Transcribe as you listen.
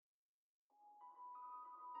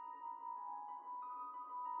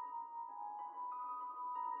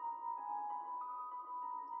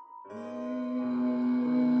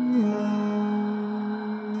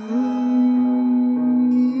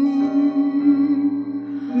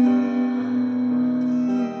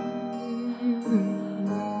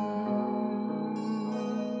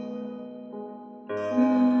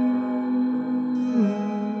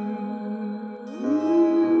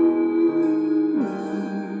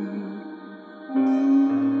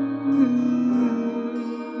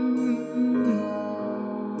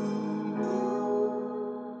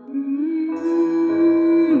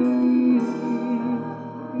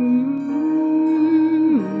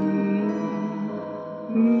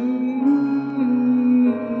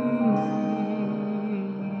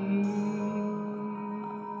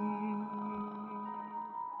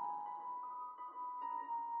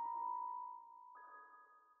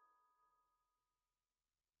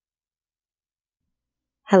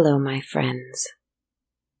Hello, my friends.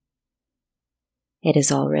 It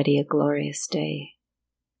is already a glorious day,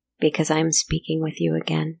 because I am speaking with you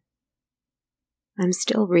again. I'm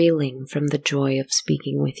still reeling from the joy of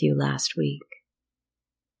speaking with you last week.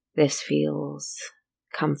 This feels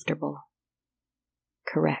comfortable,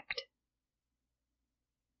 correct.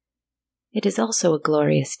 It is also a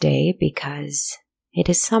glorious day because it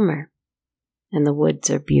is summer, and the woods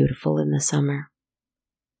are beautiful in the summer.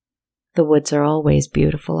 The woods are always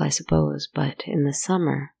beautiful, I suppose, but in the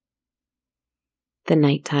summer, the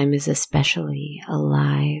nighttime is especially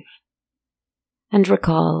alive. And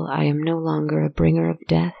recall, I am no longer a bringer of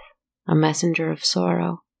death, a messenger of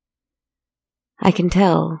sorrow. I can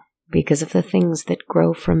tell because of the things that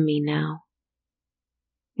grow from me now.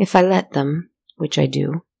 If I let them, which I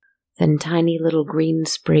do, then tiny little green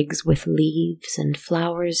sprigs with leaves and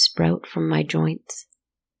flowers sprout from my joints,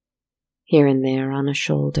 here and there on a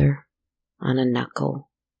shoulder, on a knuckle,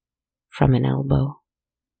 from an elbow.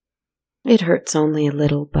 It hurts only a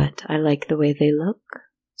little, but I like the way they look,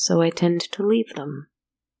 so I tend to leave them.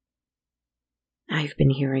 I've been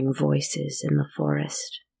hearing voices in the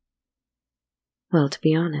forest. Well, to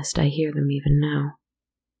be honest, I hear them even now.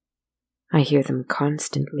 I hear them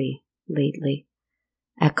constantly, lately,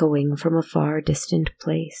 echoing from a far distant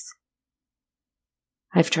place.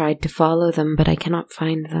 I've tried to follow them, but I cannot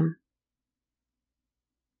find them.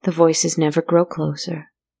 The voices never grow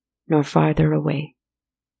closer, nor farther away,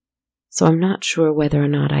 so I'm not sure whether or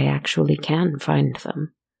not I actually can find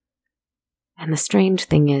them. And the strange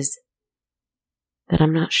thing is that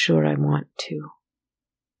I'm not sure I want to.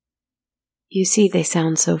 You see, they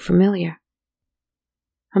sound so familiar.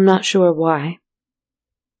 I'm not sure why.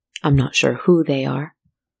 I'm not sure who they are.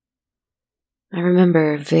 I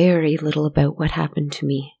remember very little about what happened to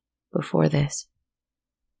me before this.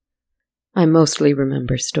 I mostly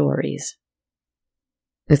remember stories.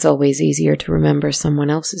 It's always easier to remember someone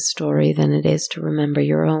else's story than it is to remember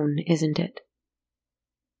your own, isn't it?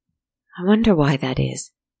 I wonder why that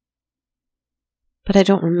is. But I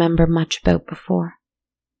don't remember much about before.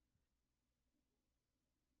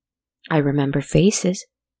 I remember faces.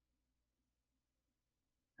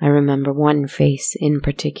 I remember one face in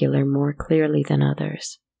particular more clearly than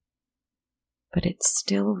others. But it's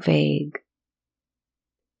still vague.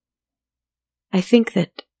 I think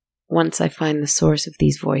that once I find the source of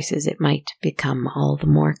these voices, it might become all the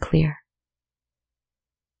more clear.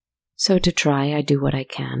 So to try, I do what I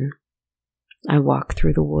can. I walk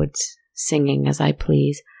through the woods, singing as I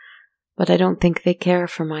please, but I don't think they care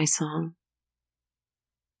for my song.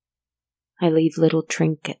 I leave little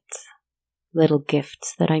trinkets, little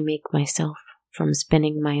gifts that I make myself from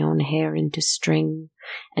spinning my own hair into string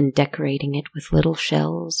and decorating it with little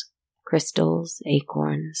shells, crystals,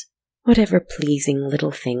 acorns, whatever pleasing little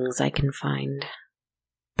things I can find.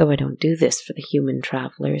 Though I don't do this for the human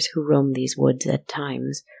travelers who roam these woods at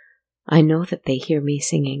times, I know that they hear me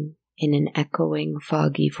singing in an echoing,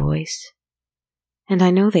 foggy voice, and I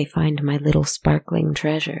know they find my little sparkling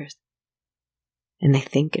treasures, and they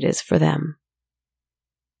think it is for them.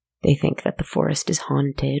 They think that the forest is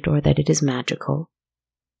haunted or that it is magical.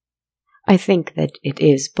 I think that it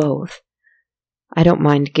is both. I don't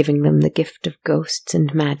mind giving them the gift of ghosts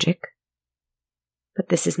and magic, but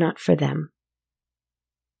this is not for them.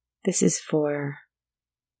 This is for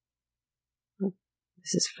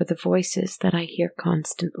the voices that I hear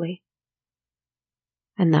constantly,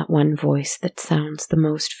 and that one voice that sounds the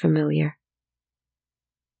most familiar.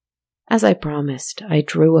 As I promised, I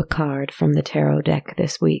drew a card from the tarot deck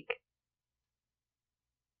this week.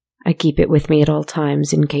 I keep it with me at all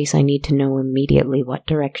times in case I need to know immediately what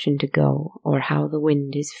direction to go or how the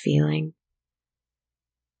wind is feeling.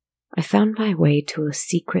 I found my way to a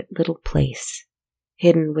secret little place,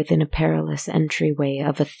 hidden within a perilous entryway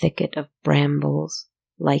of a thicket of brambles,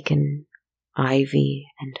 lichen, ivy,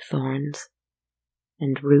 and thorns,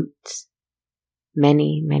 and roots,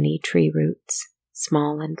 many, many tree roots,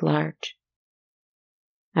 small and large.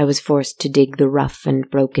 I was forced to dig the rough and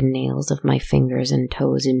broken nails of my fingers and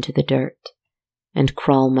toes into the dirt, and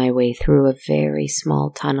crawl my way through a very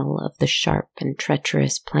small tunnel of the sharp and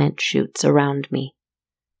treacherous plant shoots around me.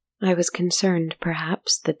 I was concerned,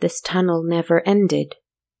 perhaps, that this tunnel never ended,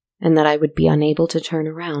 and that I would be unable to turn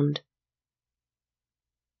around.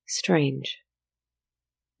 Strange.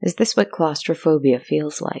 Is this what claustrophobia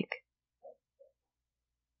feels like?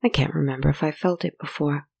 I can't remember if I felt it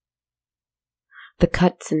before. The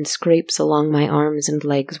cuts and scrapes along my arms and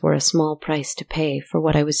legs were a small price to pay for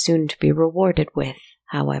what I was soon to be rewarded with,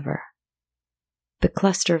 however. The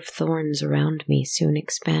cluster of thorns around me soon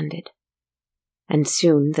expanded. and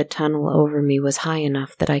soon the tunnel over me was high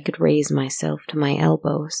enough that I could raise myself to my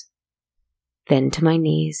elbows, then to my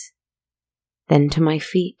knees, then to my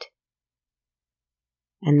feet.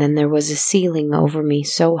 And then there was a ceiling over me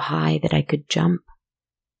so high that I could jump.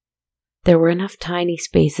 There were enough tiny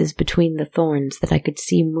spaces between the thorns that I could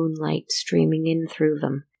see moonlight streaming in through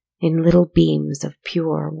them in little beams of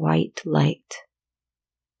pure white light.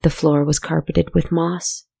 The floor was carpeted with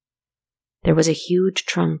moss. There was a huge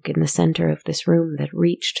trunk in the center of this room that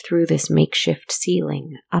reached through this makeshift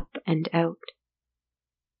ceiling, up and out.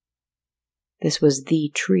 This was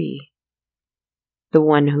the tree, the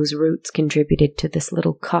one whose roots contributed to this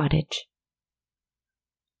little cottage.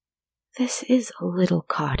 This is a little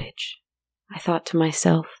cottage, I thought to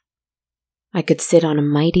myself. I could sit on a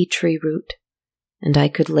mighty tree root, and I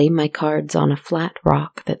could lay my cards on a flat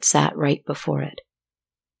rock that sat right before it.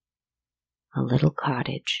 A little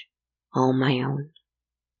cottage, all my own.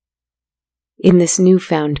 In this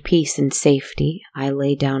newfound peace and safety, I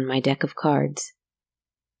lay down my deck of cards,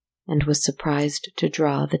 and was surprised to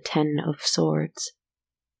draw the 10 of Swords.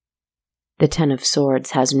 The 10 of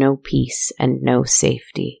Swords has no peace and no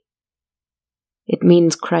safety. It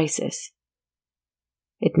means crisis.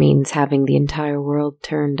 It means having the entire world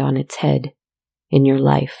turned on its head in your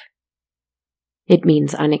life. It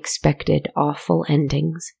means unexpected, awful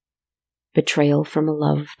endings, betrayal from a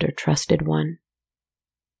loved or trusted one,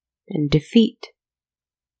 and defeat.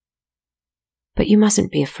 But you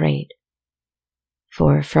mustn't be afraid,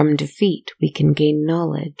 for from defeat we can gain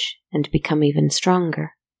knowledge and become even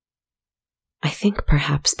stronger. I think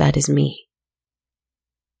perhaps that is me.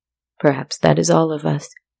 Perhaps that is all of us.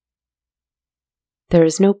 There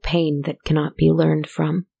is no pain that cannot be learned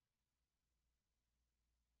from.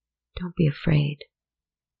 Don't be afraid.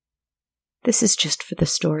 This is just for the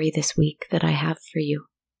story this week that I have for you.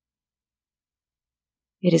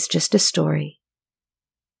 It is just a story.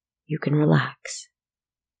 You can relax.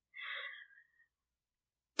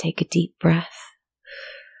 Take a deep breath.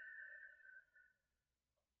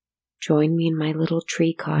 Join me in my little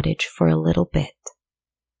tree cottage for a little bit,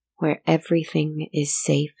 where everything is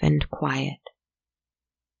safe and quiet.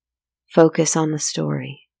 Focus on the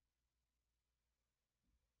story.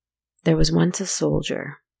 There was once a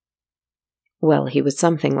soldier. Well, he was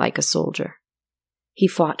something like a soldier. He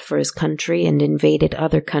fought for his country and invaded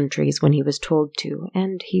other countries when he was told to,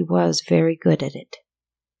 and he was very good at it.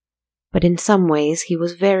 But in some ways he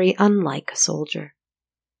was very unlike a soldier.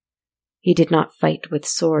 He did not fight with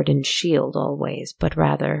sword and shield always, but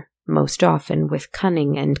rather, most often, with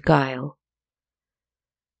cunning and guile.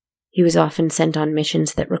 He was often sent on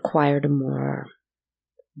missions that required a more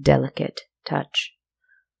delicate touch,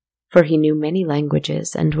 for he knew many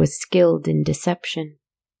languages and was skilled in deception.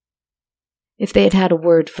 If they had had a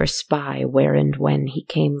word for spy where and when he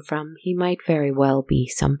came from, he might very well be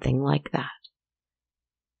something like that.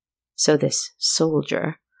 So this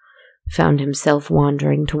soldier found himself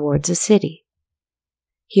wandering towards a city.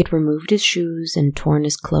 He had removed his shoes and torn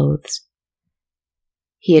his clothes.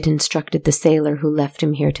 He had instructed the sailor who left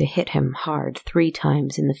him here to hit him hard 3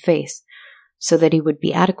 times in the face, so that he would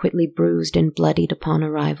be adequately bruised and bloodied upon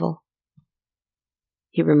arrival.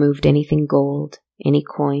 He removed anything gold, any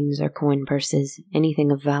coins or coin purses,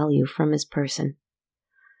 anything of value from his person,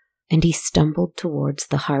 and he stumbled towards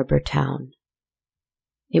the harbor town.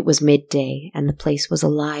 It was midday, and the place was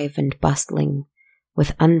alive and bustling,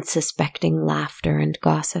 with unsuspecting laughter and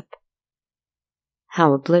gossip.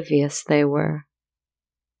 How oblivious they were.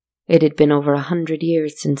 It had been over 100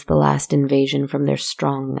 years since the last invasion from their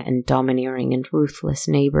strong and domineering and ruthless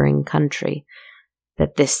neighboring country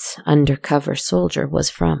that this undercover soldier was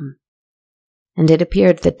from, and it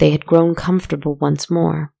appeared that they had grown comfortable once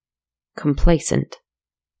more, complacent.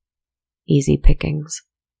 Easy pickings.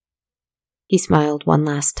 He smiled one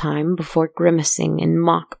last time before grimacing in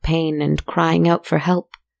mock pain and crying out for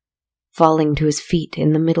help, falling to his feet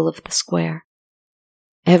in the middle of the square.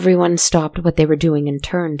 Everyone stopped what they were doing and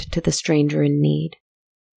turned to the stranger in need.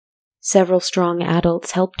 Several strong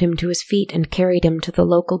adults helped him to his feet and carried him to the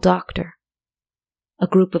local doctor. A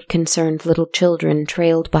group of concerned little children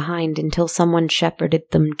trailed behind until someone shepherded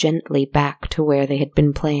them gently back to where they had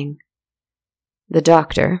been playing. The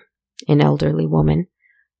doctor, an elderly woman,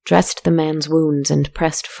 dressed the man's wounds and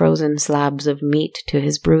pressed frozen slabs of meat to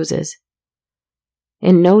his bruises.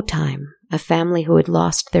 In no time, a family who had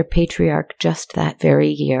lost their patriarch just that very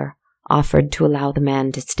year offered to allow the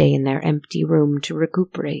man to stay in their empty room to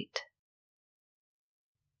recuperate.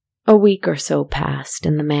 A week or so passed,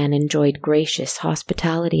 and the man enjoyed gracious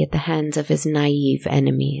hospitality at the hands of his naive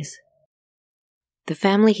enemies. The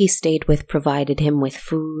family he stayed with provided him with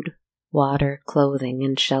food, water, clothing,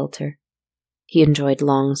 and shelter. He enjoyed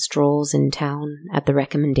long strolls in town at the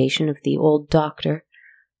recommendation of the old doctor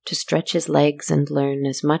to stretch his legs and learn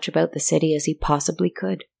as much about the city as he possibly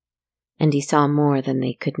could. And he saw more than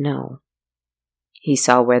they could know. He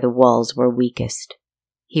saw where the walls were weakest.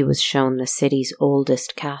 He was shown the city's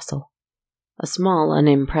oldest castle, a small,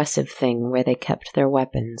 unimpressive thing where they kept their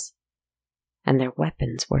weapons. And their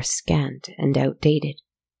weapons were scant and outdated.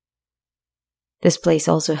 This place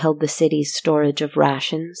also held the city's storage of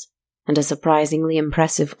rations, and a surprisingly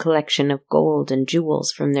impressive collection of gold and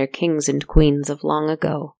jewels from their kings and queens of long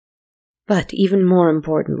ago. But even more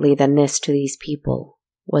importantly than this to these people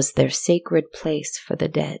was their sacred place for the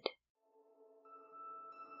dead.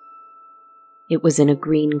 It was in a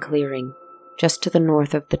green clearing, just to the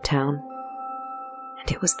north of the town,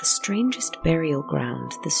 and it was the strangest burial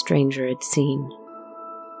ground the stranger had seen.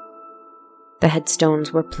 The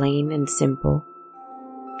headstones were plain and simple,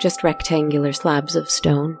 just rectangular slabs of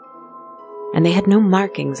stone, and they had no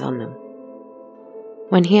markings on them.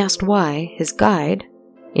 When he asked why, his guide,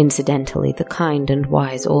 incidentally the kind and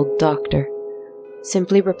wise old doctor,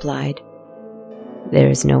 simply replied, "There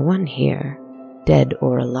is no one here, dead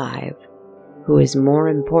or alive, who is more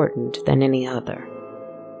important than any other.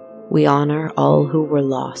 We honor all who were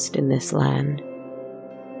lost in this land,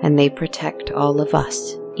 and they protect all of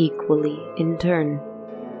us equally in turn."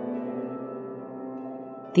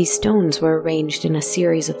 These stones were arranged in a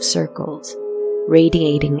series of circles,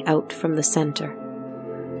 radiating out from the center.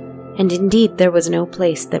 And indeed there was no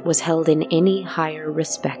place that was held in any higher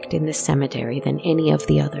respect in this cemetery than any of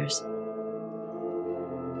the others.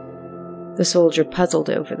 The soldier puzzled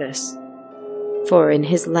over this, for in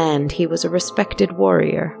his land he was a respected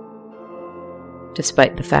warrior,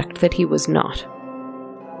 despite the fact that he was not.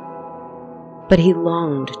 But he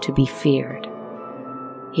longed to be feared.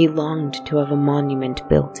 He longed to have a monument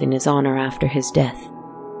built in his honor after his death.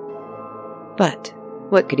 But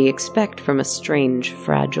what could he expect from a strange,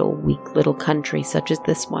 fragile, weak little country such as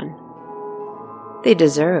this one? They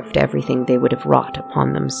deserved everything they would have wrought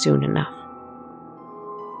upon them soon enough.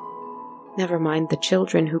 Never mind the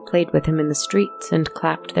children who played with him in the streets and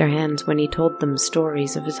clapped their hands when he told them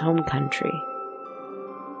stories of his home country.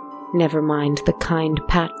 Never mind the kind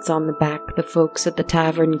pats on the back the folks at the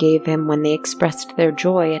tavern gave him when they expressed their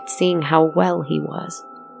joy at seeing how well he was.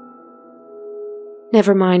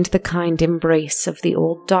 Never mind the kind embrace of the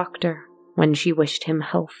old doctor when she wished him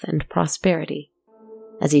health and prosperity,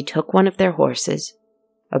 as he took one of their horses,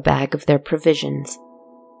 a bag of their provisions,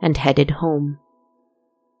 and headed home.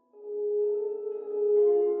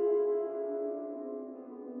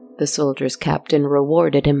 The soldier's captain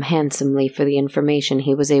rewarded him handsomely for the information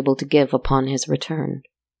he was able to give upon his return.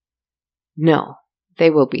 "No, they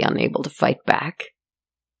will be unable to fight back,"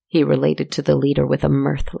 he related to the leader with a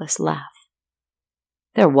mirthless laugh.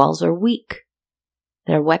 "Their walls are weak,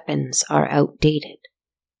 their weapons are outdated,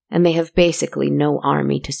 and they have basically no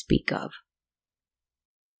army to speak of.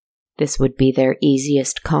 This would be their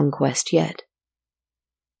easiest conquest yet,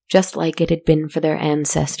 just like it had been for their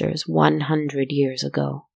ancestors 100 years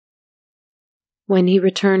ago." When he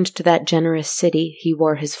returned to that generous city, he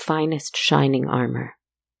wore his finest shining armor.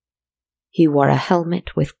 He wore a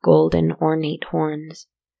helmet with golden ornate horns.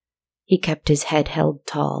 He kept his head held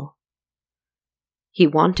tall. He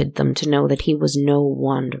wanted them to know that he was no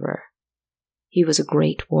wanderer. He was a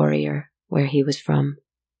great warrior where he was from,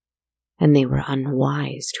 and they were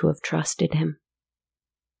unwise to have trusted him.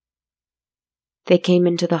 They came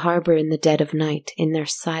into the harbor in the dead of night in their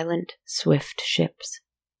silent, swift ships.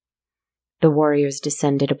 The warriors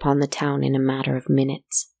descended upon the town in a matter of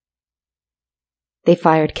minutes. They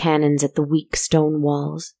fired cannons at the weak stone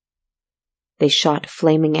walls. They shot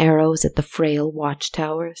flaming arrows at the frail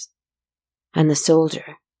watchtowers. And the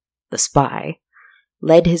soldier, the spy,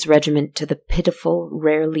 led his regiment to the pitiful,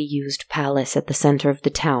 rarely used palace at the center of the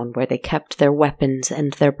town where they kept their weapons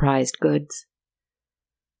and their prized goods.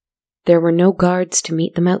 There were no guards to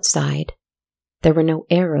meet them outside. There were no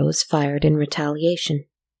arrows fired in retaliation.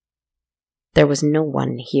 There was no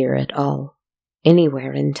one here at all,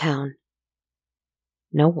 anywhere in town.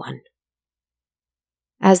 No one.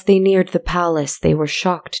 As they neared the palace, they were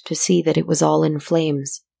shocked to see that it was all in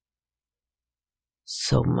flames.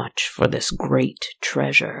 "So much for this great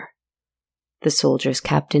treasure," the soldier's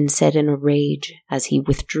captain said in a rage as he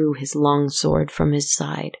withdrew his long sword from his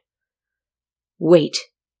side. "Wait!"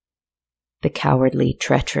 the cowardly,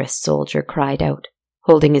 treacherous soldier cried out,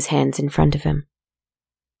 holding his hands in front of him.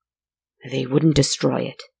 "They wouldn't destroy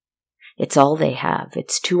it. It's all they have.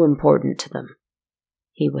 It's too important to them,"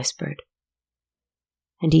 he whispered.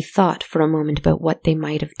 And he thought for a moment about what they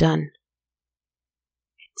might have done.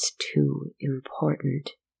 "It's too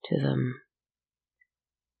important to them,"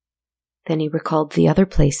 Then he recalled the other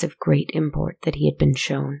place of great import that he had been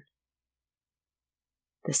shown.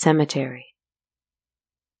 The cemetery.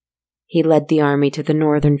 He led the army to the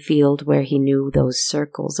northern field where he knew those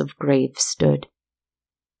circles of graves stood.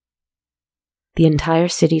 The entire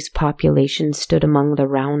city's population stood among the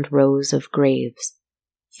round rows of graves,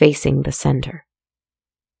 facing the center.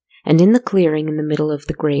 And in the clearing in the middle of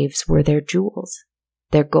the graves were their jewels,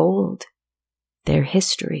 their gold, their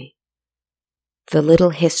history. The little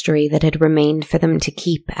history that had remained for them to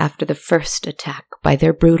keep after the first attack by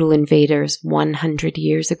their brutal invaders 100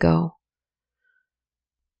 years ago.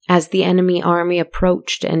 As the enemy army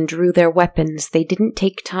approached and drew their weapons, they didn't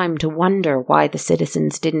take time to wonder why the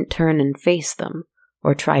citizens didn't turn and face them,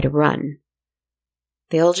 or try to run.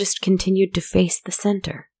 They all just continued to face the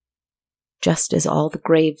center, just as all the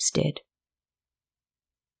graves did.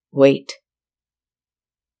 "Wait,"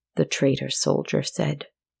 the traitor soldier said.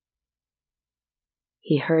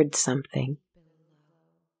 He heard something.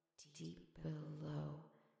 Deep below,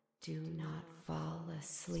 do not fall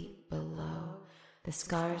asleep below. The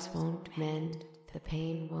scars won't mend, the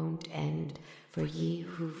pain won't end, for ye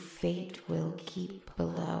who fate will keep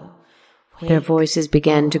below. Their voices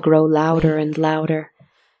began to grow louder and louder,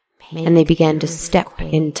 and they began to step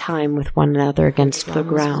in time with one another against the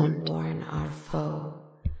ground. Warn our foe.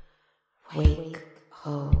 Wake,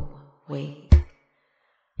 oh, wake.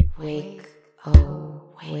 Wake,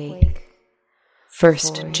 oh, wake.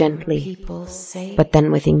 First gently, but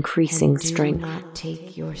then with increasing strength. Do not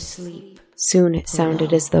take your sleep. Soon it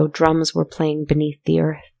sounded as though drums were playing beneath the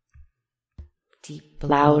earth.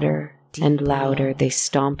 Louder and louder they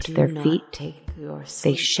stomped their feet.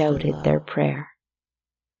 They shouted their prayer.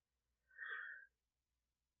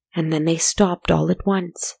 And then they stopped all at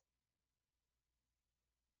once.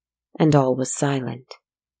 And all was silent.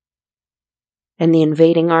 And the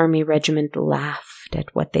invading army regiment laughed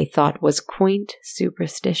at what they thought was quaint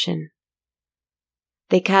superstition.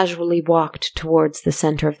 They casually walked towards the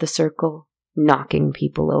center of the circle, knocking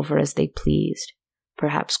people over as they pleased,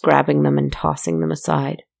 perhaps grabbing them and tossing them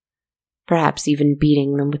aside, perhaps even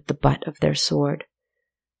beating them with the butt of their sword.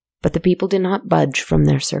 But the people did not budge from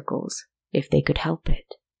their circles, if they could help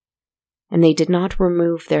it, and they did not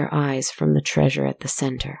remove their eyes from the treasure at the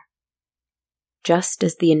center. Just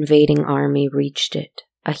as the invading army reached it,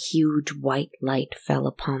 a huge white light fell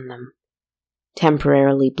upon them,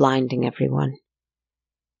 temporarily blinding everyone.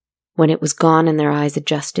 When it was gone and their eyes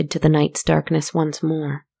adjusted to the night's darkness once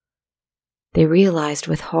more, they realized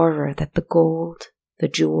with horror that the gold, the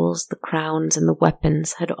jewels, the crowns, and the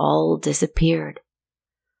weapons had all disappeared.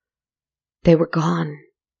 They were gone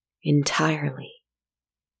entirely.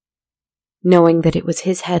 Knowing that it was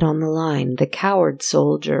his head on the line, the coward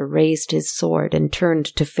soldier raised his sword and turned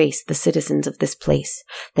to face the citizens of this place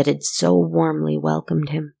that had so warmly welcomed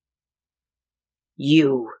him.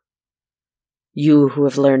 You who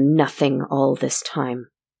have learned nothing all this time,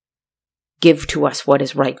 give to us what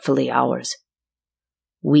is rightfully ours.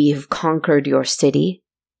 We have conquered your city,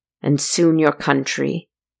 and soon your country.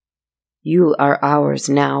 You are ours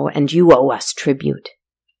now, and you owe us tribute.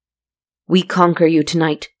 We conquer you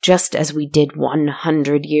tonight, just as we did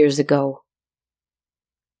 100 years ago."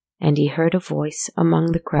 And he heard a voice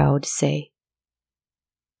among the crowd say,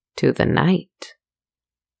 "To the night."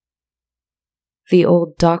 The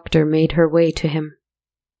old doctor made her way to him.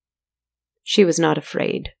 She was not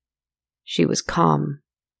afraid. She was calm.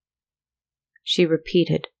 She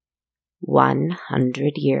repeated,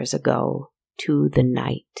 100 years ago, to the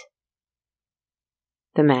night.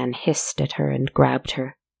 The man hissed at her and grabbed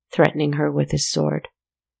her, threatening her with his sword.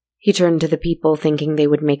 He turned to the people, thinking they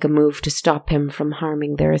would make a move to stop him from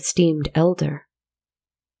harming their esteemed elder.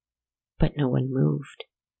 But no one moved,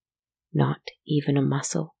 not even a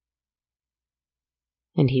muscle.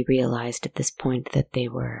 And he realized at this point that they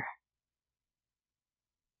were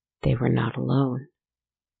not alone.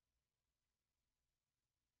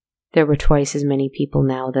 There were twice as many people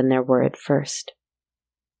now than there were at first.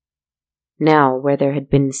 Now, where there had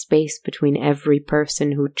been space between every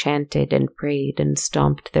person who chanted and prayed and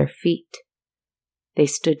stomped their feet, they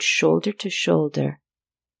stood shoulder to shoulder.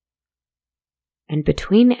 And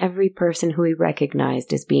between every person who he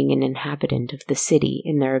recognized as being an inhabitant of the city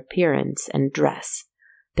in their appearance and dress,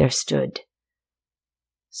 there stood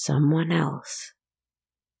someone else.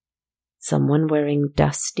 Someone wearing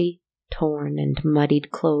dusty, torn, and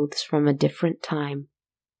muddied clothes from a different time.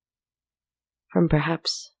 From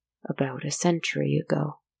perhaps about a century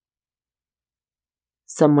ago.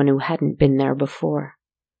 Someone who hadn't been there before,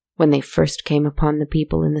 when they first came upon the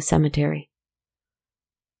people in the cemetery.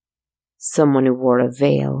 Someone who wore a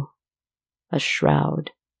veil, a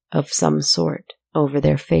shroud of some sort over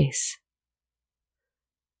their face.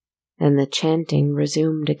 and the chanting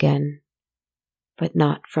resumed again, but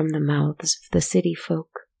not from the mouths of the city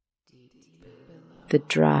folk. The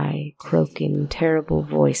dry, croaking, terrible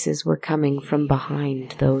voices were coming from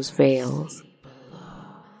behind those veils,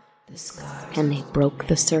 and they broke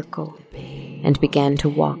the circle and began to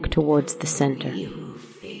walk towards the center,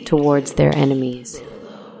 towards their enemies.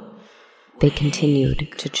 They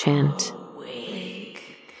continued to chant.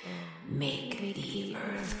 Make the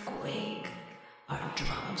earth quake. Our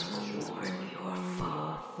drums will warn your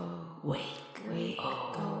foe. Wake,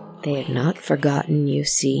 oh. They had not forgotten, you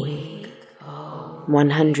see.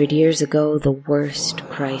 100 years ago, the worst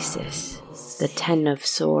crisis, the 10 of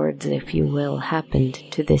Swords, if you will, happened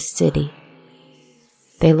to this city.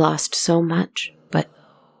 They lost so much, but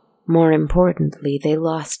more importantly, they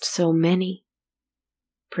lost so many.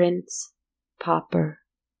 Prince, pauper,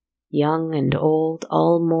 young and old,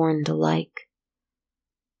 all mourned alike.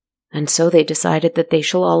 And so they decided that they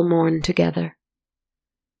shall all mourn together.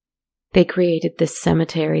 They created this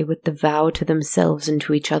cemetery with the vow to themselves and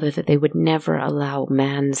to each other that they would never allow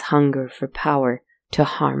man's hunger for power to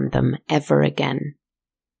harm them ever again.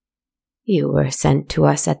 You were sent to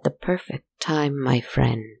us at the perfect time, my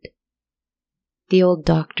friend, the old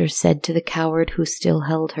doctor said to the coward who still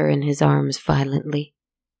held her in his arms violently.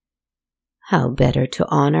 How better to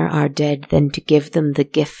honor our dead than to give them the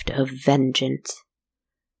gift of vengeance?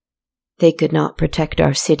 They could not protect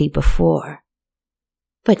our city before,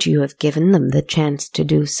 but you have given them the chance to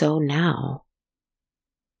do so now.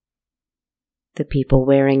 The people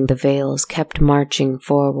wearing the veils kept marching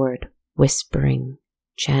forward, whispering,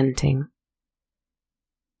 chanting.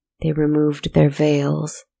 They removed their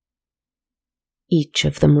veils. Each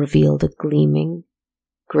of them revealed a gleaming,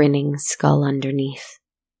 grinning skull underneath.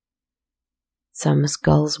 Some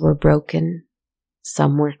skulls were broken,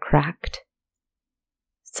 some were cracked,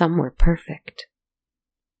 some were perfect.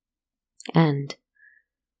 And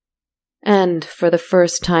for the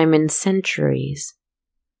first time in centuries,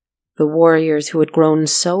 the warriors who had grown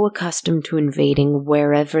so accustomed to invading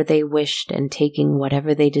wherever they wished and taking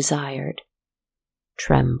whatever they desired,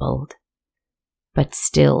 trembled. But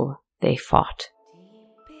still they fought.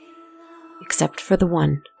 Except for the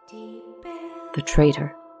one, the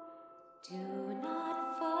traitor.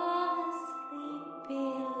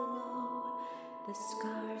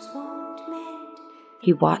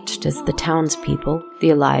 He watched as the townspeople, the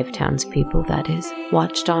alive townspeople that is,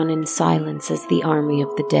 watched on in silence as the army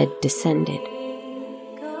of the dead descended.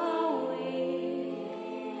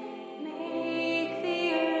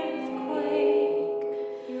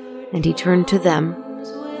 And he turned to them,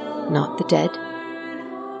 not the dead,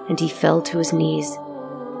 and he fell to his knees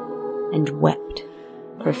and wept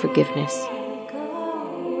for forgiveness.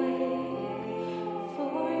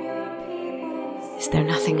 Is there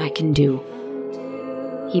nothing I can do?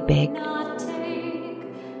 He begged.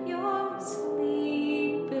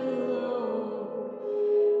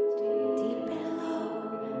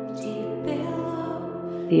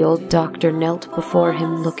 The old doctor knelt before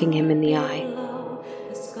him, looking him in the eye.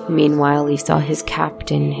 Meanwhile, he saw his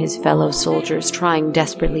captain, his fellow soldiers, trying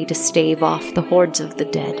desperately to stave off the hordes of the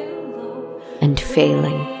dead, and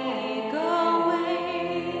failing.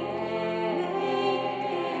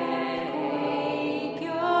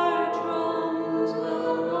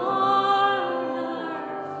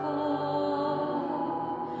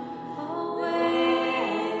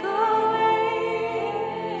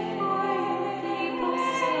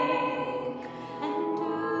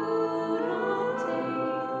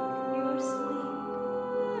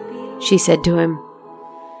 She said to him,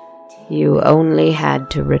 "You only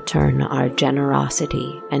had to return our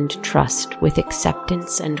generosity and trust with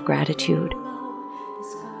acceptance and gratitude."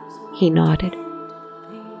 He nodded.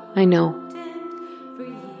 "I know."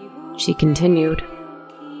 She continued,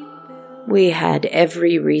 "We had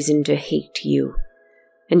every reason to hate you,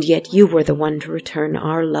 and yet you were the one to return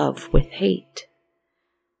our love with hate."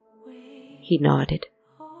 He nodded.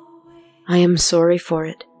 "I am sorry for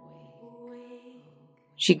it."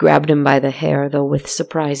 She grabbed him by the hair, though with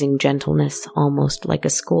surprising gentleness, almost like a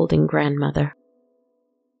scolding grandmother.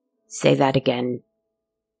 "Say that again."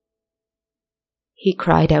 He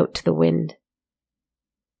cried out to the wind,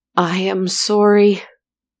 "I am sorry."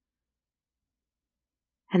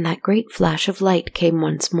 And that great flash of light came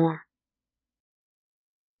once more.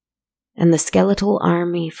 And the skeletal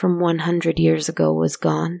army from 100 years ago was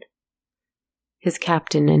gone. His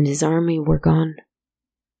captain and his army were gone.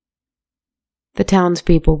 The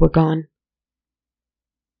townspeople were gone.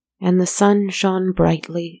 And the sun shone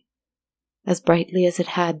brightly as it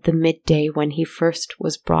had the midday when he first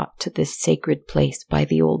was brought to this sacred place by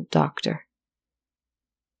the old doctor.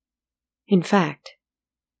 In fact,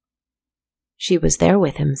 She was there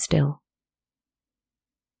with him still.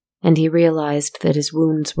 And he realized that his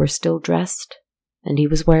wounds were still dressed, and he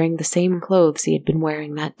was wearing the same clothes he had been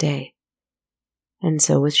wearing that day. And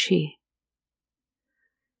so was she.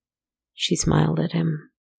 She smiled at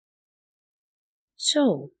him.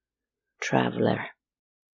 "So, traveler,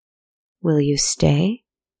 will you stay?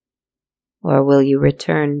 Or will you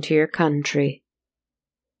return to your country?"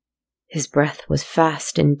 His breath was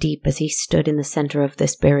fast and deep as he stood in the center of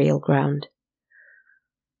this burial ground.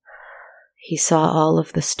 He saw all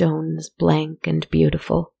of the stones blank and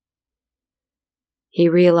beautiful. He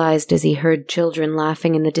realized as he heard children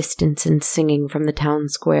laughing in the distance and singing from the town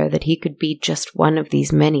square that he could be just one of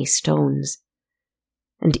these many stones,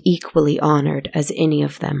 and equally honored as any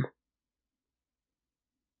of them.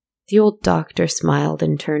 The old doctor smiled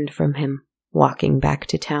and turned from him, walking back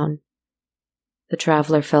to town. The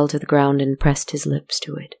traveler fell to the ground and pressed his lips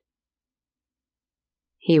to it.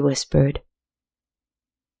 He whispered,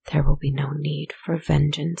 "There will be no need for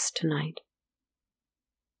vengeance tonight."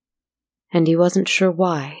 And he wasn't sure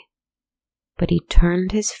why, but he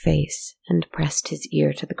turned his face and pressed his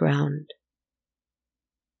ear to the ground,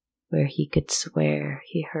 where he could swear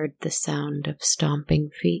he heard the sound of stomping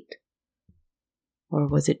feet. Or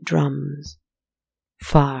was it drums,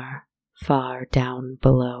 far, far down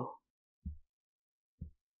below?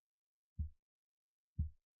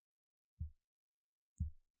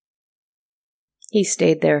 He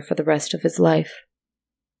stayed there for the rest of his life.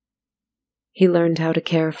 He learned how to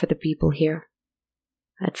care for the people here.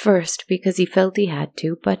 At first, because he felt he had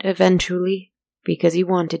to, but eventually, because he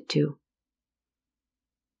wanted to.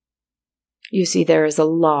 You see, there is a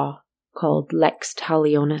law called Lex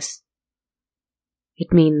Talionis.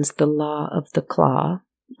 It means the law of the claw,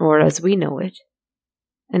 or as we know it,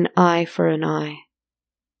 an eye for an eye.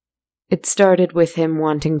 It started with him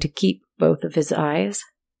wanting to keep both of his eyes,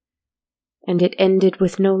 and it ended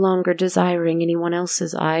with no longer desiring anyone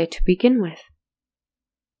else's eye to begin with.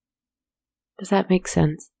 Does that make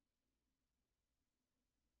sense?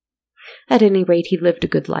 At any rate, he lived a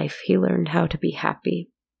good life. He learned how to be happy.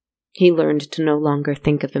 He learned to no longer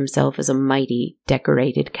think of himself as a mighty,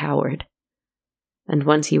 decorated coward. And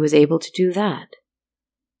once he was able to do that,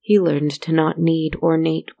 he learned to not need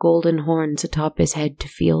ornate golden horns atop his head to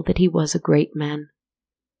feel that he was a great man.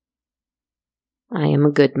 "I am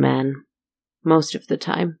a good man, most of the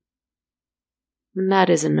time. And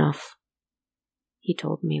that is enough," he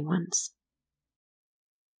told me once.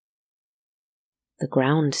 The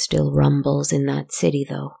ground still rumbles in that city,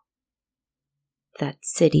 though. That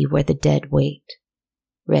city where the dead wait,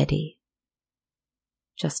 ready,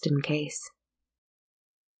 just in case.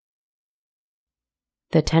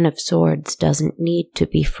 The Ten of Swords doesn't need to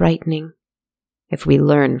be frightening if we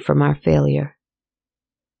learn from our failure.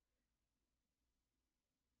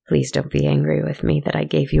 Please don't be angry with me that I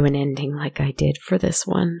gave you an ending like I did for this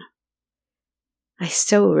one. I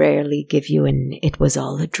so rarely give you an "it was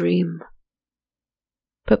all a dream."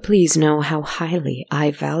 But please know how highly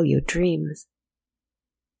I value dreams.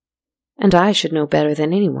 And I should know better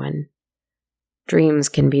than anyone. Dreams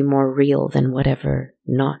can be more real than whatever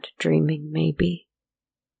not dreaming may be.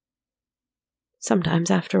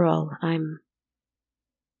 Sometimes, after all, I'm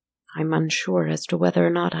unsure as to whether or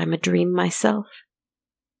not I'm a dream myself.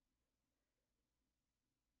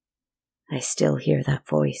 I still hear that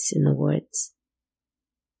voice in the woods,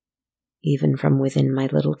 even from within my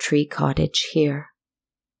little tree cottage here.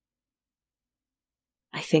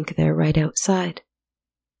 I think they're right outside.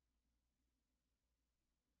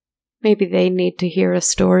 Maybe they need to hear a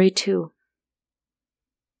story too.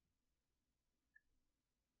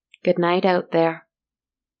 Good night out there.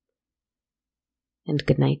 And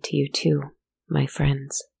good night to you too, my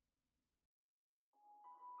friends.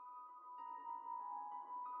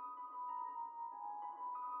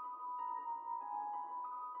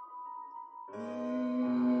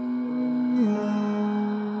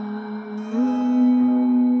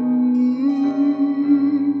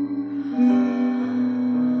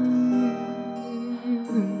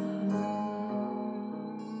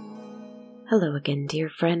 Hello again, dear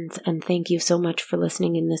friends, and thank you so much for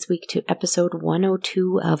listening in this week to episode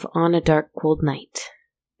 102 of On a Dark Cold Night.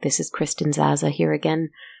 This is Kristen Zaza here again,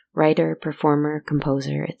 writer, performer,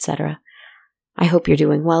 composer, etc. I hope you're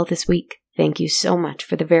doing well this week. Thank you so much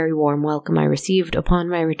for the very warm welcome I received upon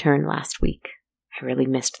my return last week. I really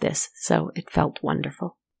missed this, so it felt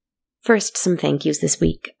wonderful. First, some thank yous this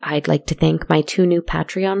week. I'd like to thank my 2 new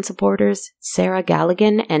Patreon supporters, Sarah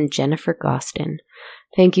Galligan and Jennifer Gostin.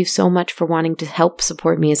 Thank you so much for wanting to help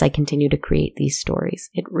support me as I continue to create these stories.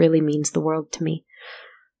 It really means the world to me.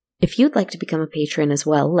 If you'd like to become a patron as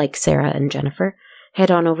well, like Sarah and Jennifer,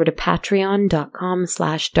 head on over to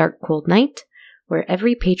patreon.com/darkcoldnight, where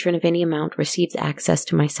every patron of any amount receives access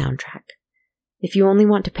to my soundtrack. If you only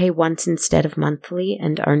want to pay once instead of monthly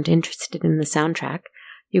and aren't interested in the soundtrack,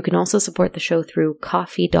 you can also support the show through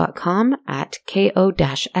ko-fi.com at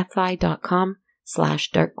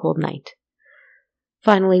ko-fi.com/darkcoldnight.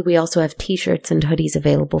 Finally, we also have t-shirts and hoodies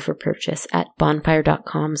available for purchase at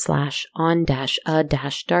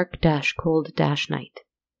bonfire.com/on-a-dark-cold-night.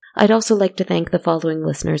 I'd also like to thank the following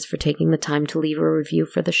listeners for taking the time to leave a review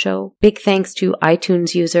for the show. Big thanks to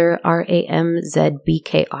iTunes user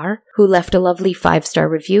RAMZBKR, who left a lovely 5-star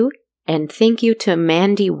review, and thank you to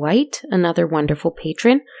Mandy White, another wonderful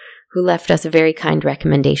patron, who left us a very kind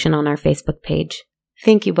recommendation on our Facebook page.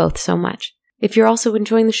 Thank you both so much. If you're also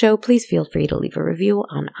enjoying the show, please feel free to leave a review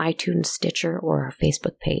on iTunes, Stitcher, or our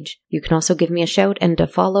Facebook page. You can also give me a shout and a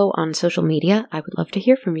follow on social media. I would love to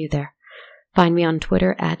hear from you there. Find me on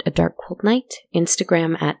Twitter at A Dark Cold Night,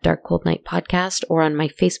 Instagram at Dark Cold Night Podcast, or on my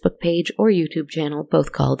Facebook page or YouTube channel,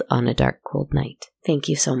 both called On a Dark Cold Night. Thank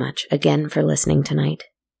you so much again for listening tonight.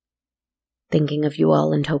 Thinking of you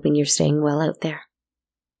all and hoping you're staying well out there.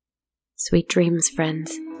 Sweet dreams,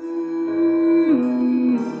 friends.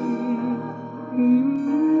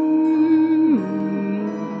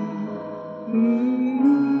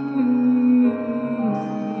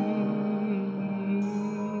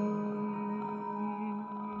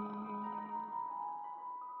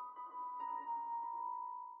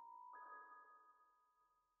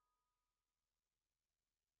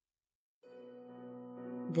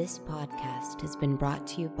 This podcast has been brought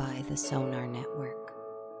to you by the Sonar Network.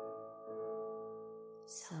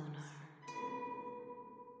 Sonar.